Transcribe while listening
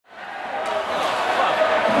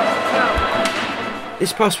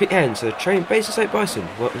This past weekend, so the Trane Basingstoke Bison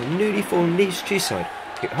were the newly formed Leeds Chiefs side,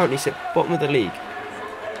 who currently sit bottom of the league.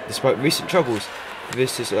 Despite recent troubles, the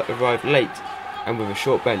visitors arrived late and with a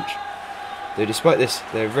short bench. Though despite this,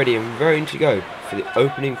 they are ready and raring to go for the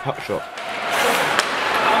opening puck shot.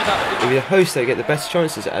 It will be the hosts that get the best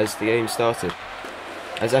chances as the game started,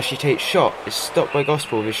 as Ashley Tate's shot is stopped by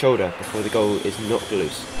Gospel with his shoulder before the goal is knocked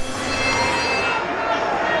loose.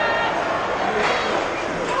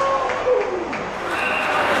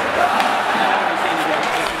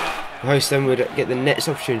 The host then would get the next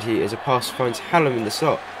opportunity as a pass finds Hallam in the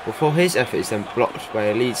slot before his effort is then blocked by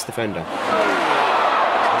a Leeds defender.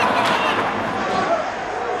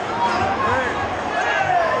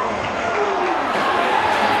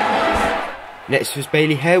 Next was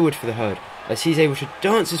Bailey Harewood for the Herd, as he's able to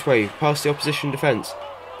dance his way past the opposition defence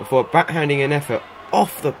before backhanding an effort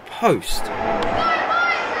off the post.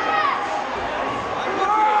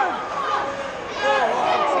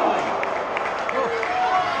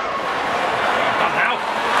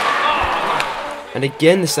 And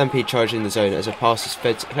again the Stampede charged in the zone as a pass is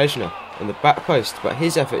fed to Klesner on the back post, but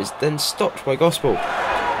his effort is then stopped by Gospel.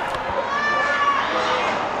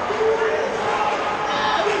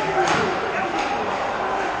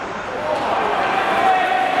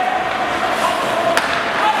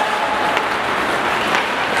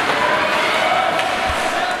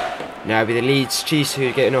 Now it'll be the Leeds Chiefs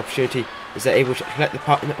who get an opportunity as they're able to collect the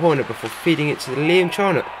puck in the corner before feeding it to Liam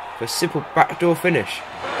Charnock for a simple backdoor finish.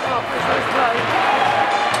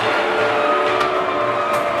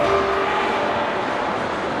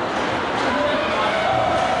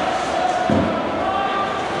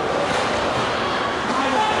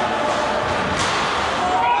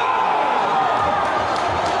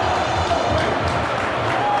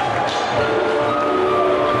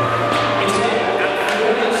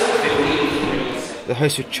 The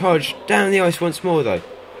host would charge down the ice once more though,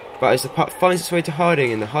 but as the puck finds its way to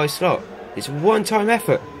Harding in the high slot, his one-time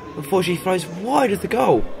effort unfortunately flies wide of the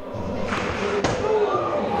goal.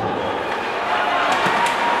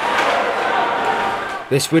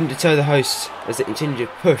 This wouldn't deter the hosts as they continue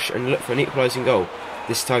to push and look for an equalising goal.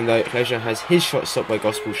 This time though, Klesner has his shot stopped by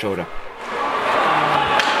Gospel's shoulder.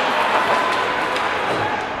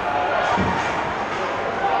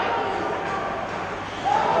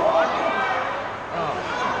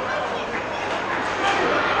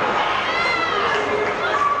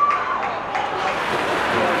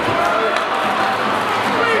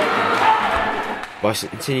 Bison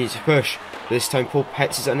continues to push, but this time Paul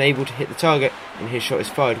Petts is unable to hit the target and his shot is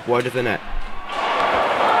fired wide of the net.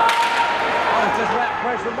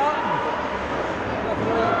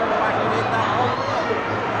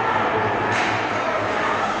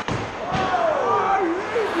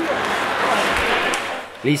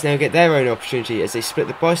 Leeds now get their own opportunity as they split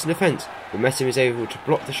the Bison defence, but Metim is able to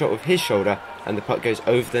block the shot with his shoulder and the puck goes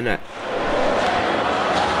over the net.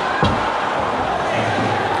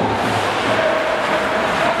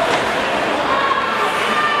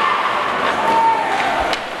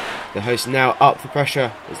 The hosts now up the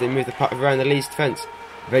pressure as they move the puck around the Leeds defence,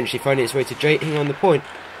 eventually finding its way to Drayton on the point,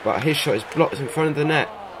 but his shot is blocked in front of the net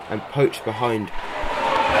and poked behind.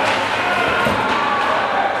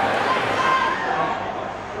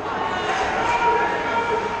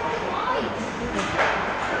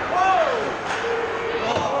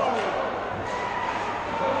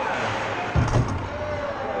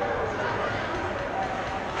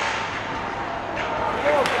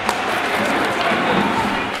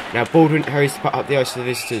 Now Baldwin hurries to put up the ice for the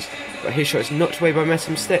visitors, but his shot is knocked away by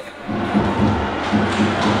Metim's stick.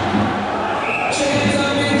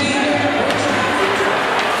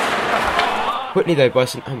 Quickly though,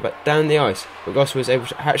 Bison hand back down the ice, but Gospel was able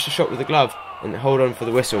to hatch the shot with the glove and hold on for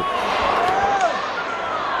the whistle.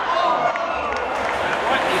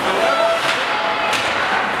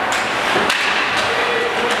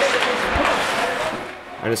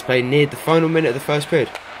 And as play neared the final minute of the first period,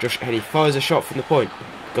 Josh Eddy fires a shot from the point.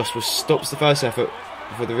 Gospel stops the first effort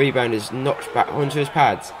before the rebound is knocked back onto his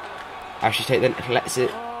pads. Ashley Tate then collects it,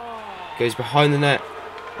 goes behind the net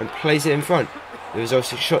and plays it in front. The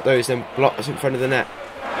resulting shot though is then blocked in front of the net.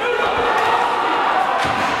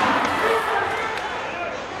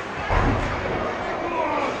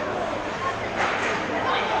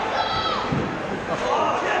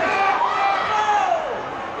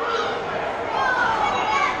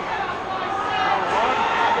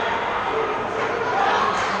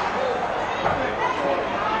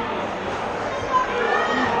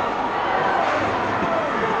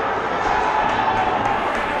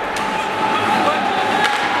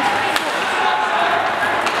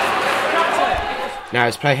 Now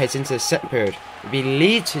as play heads into the second period, it'll be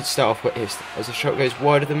Leeds who'd start off quickest as the shot goes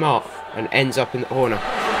wide of the mark and ends up in the corner.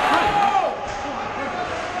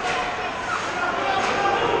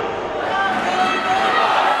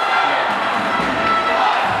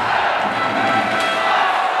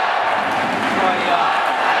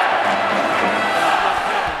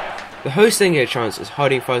 The hosts then get a chance as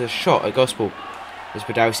Harding fires a shot at Gospel, as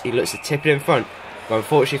Podolski looks to tip it in front, but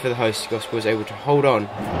unfortunately for the hosts, Gospel is able to hold on.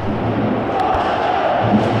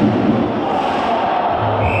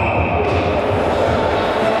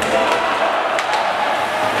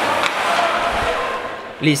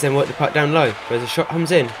 Leeds then work the puck down low, but as the shot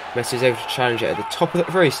comes in, Messi is able to challenge it at the top of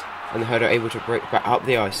the crease, and the Herd are able to break back up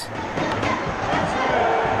the ice.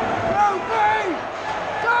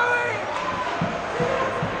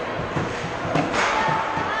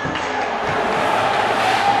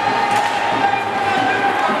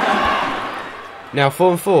 Now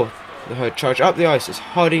 4-on-4, the Herd charge up the ice as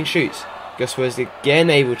Harding shoots. Gospel is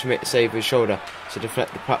again able to make the save with his shoulder to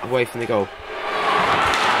deflect the puck away from the goal.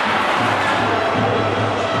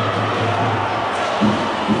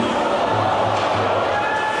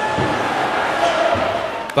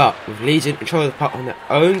 But with Leeds in control of the puck on their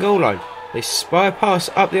own goal line, they spy a pass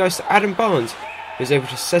up the ice to Adam Barnes, who is able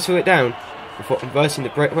to settle it down before converting the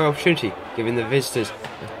breakaway opportunity, giving the visitors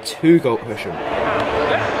a 2-goal cushion.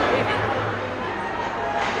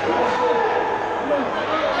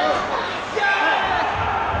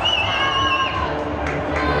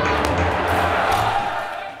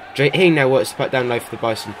 Jake Hing now works the puck down low for the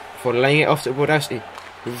Bison before laying it off to Podolski,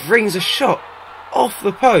 who rings a shot off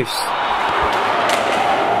the post.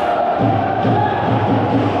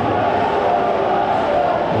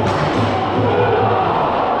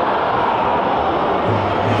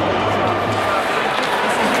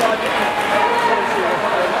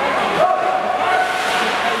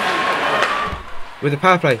 With the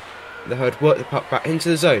power play, the Herd work the puck back into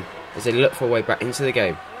the zone as they look for a way back into the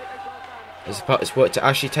game. As the puck is worked to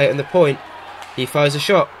Ashley Tate on the point, he fires a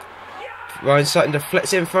shot. Ryan Sutton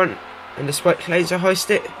deflects it in front, and despite claims to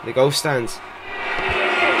hoist it, the goal stands.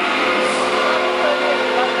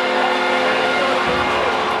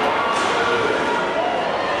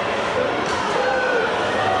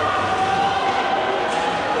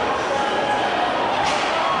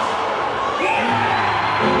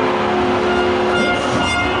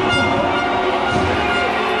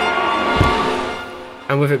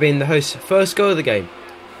 And with it being the host's first goal of the game,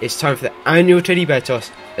 it's time for the annual teddy bear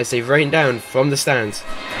toss as they rain down from the stands.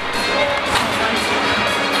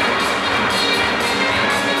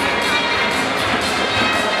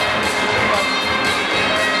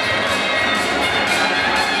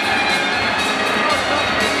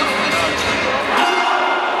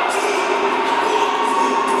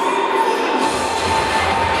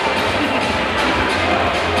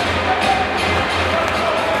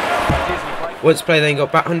 Once play then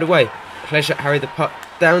got back underway, Pleasure harried the puck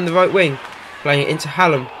down the right wing, playing it into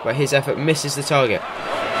Hallam, but his effort misses the target.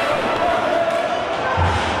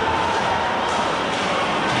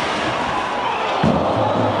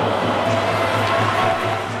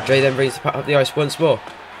 Dre then brings the puck up the ice once more,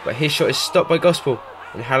 but his shot is stopped by Gospel,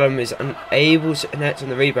 and Hallam is unable to connect on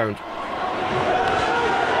the rebound.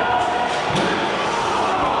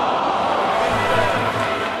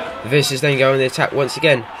 The visitors then go on the attack once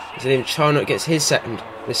again, as Liam Charnock gets his second,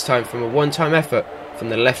 this time from a one-time effort from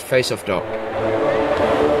the left face-off dot.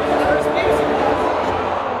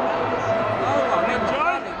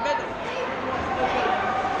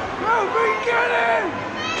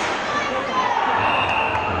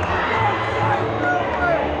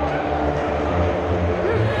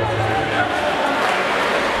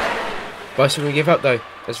 Bison will give up though,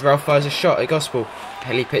 as Ralph fires a shot at Gospel.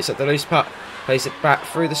 Kelly picks up the loose puck, plays it back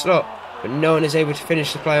through the slot, but no one is able to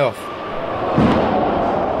finish the play off.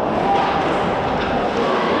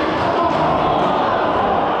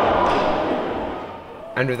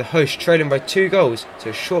 And with the host trailing by 2 goals to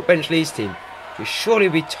a short bench Leeds team, who surely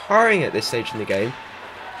will be tiring at this stage in the game,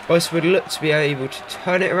 Bison would look to be able to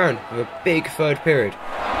turn it around with a big third period.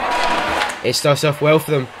 It starts off well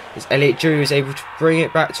for them, as Elliot Drury was able to bring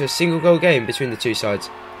it back to a single goal game between the two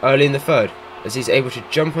sides early in the third, as he's able to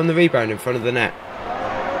jump on the rebound in front of the net.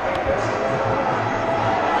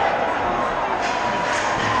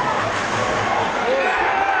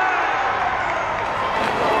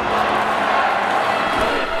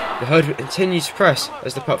 The Herd continues to press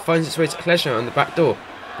as the puck finds its way to Kleshner on the back door,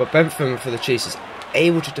 but Bentham for the Chiefs is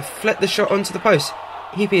able to deflect the shot onto the post,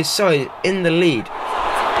 keeping his side in the lead.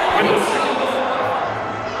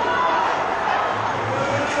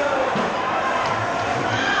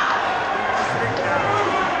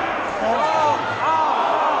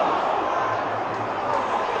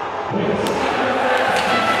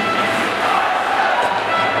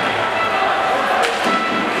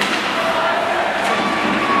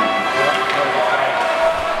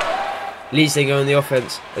 Leeds then go on the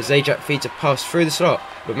offence as Zajac feeds a pass through the slot,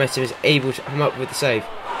 but Metum is able to come up with the save.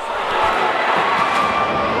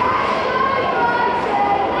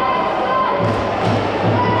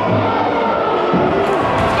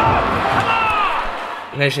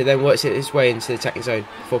 Leisure then works it his way into the attacking zone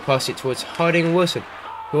before passing it towards Harding and Wilson,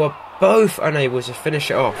 who are both unable to finish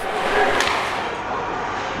it off.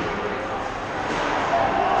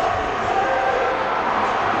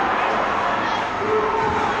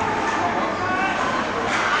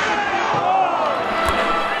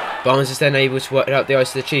 Barnes is then able to work it up the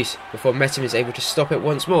ice to the Chiefs before Metum is able to stop it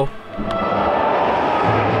once more.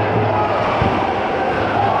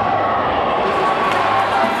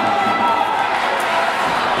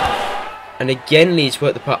 And again Leeds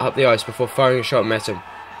work the puck up the ice before firing a shot at Metum,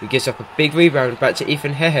 who gives up a big rebound back to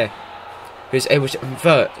Ethan Hehe, who is able to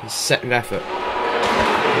convert his second effort.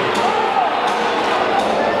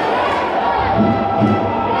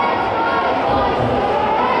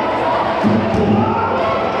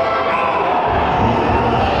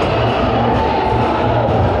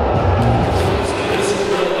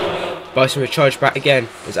 Bison will charge back again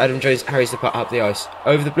as Adam Jones harries the puck up the ice,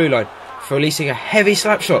 over the blue line, for releasing a heavy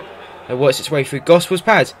slap shot that works its way through Gospel's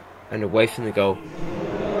pad and away from the goal.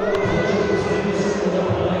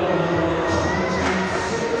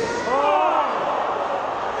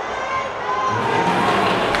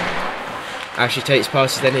 Ashley Tate's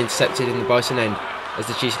pass is then intercepted in the Bison end as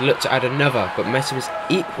the Chiefs look to add another, but Metum is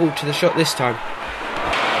equal to the shot this time.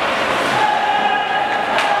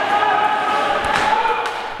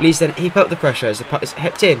 Leeds then heap up the pressure as the puck is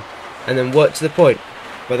hepped in and then work to the point,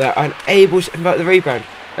 but they are unable to convert the rebound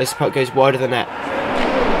as the puck goes wide of the net.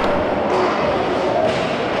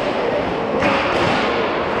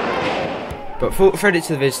 But full credit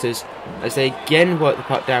to the visitors as they again work the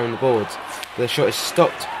puck down the boards, but the shot is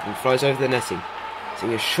stopped and flies over the netting,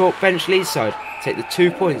 seeing a short bench Leeds side take the 2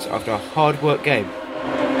 points after a hard work game.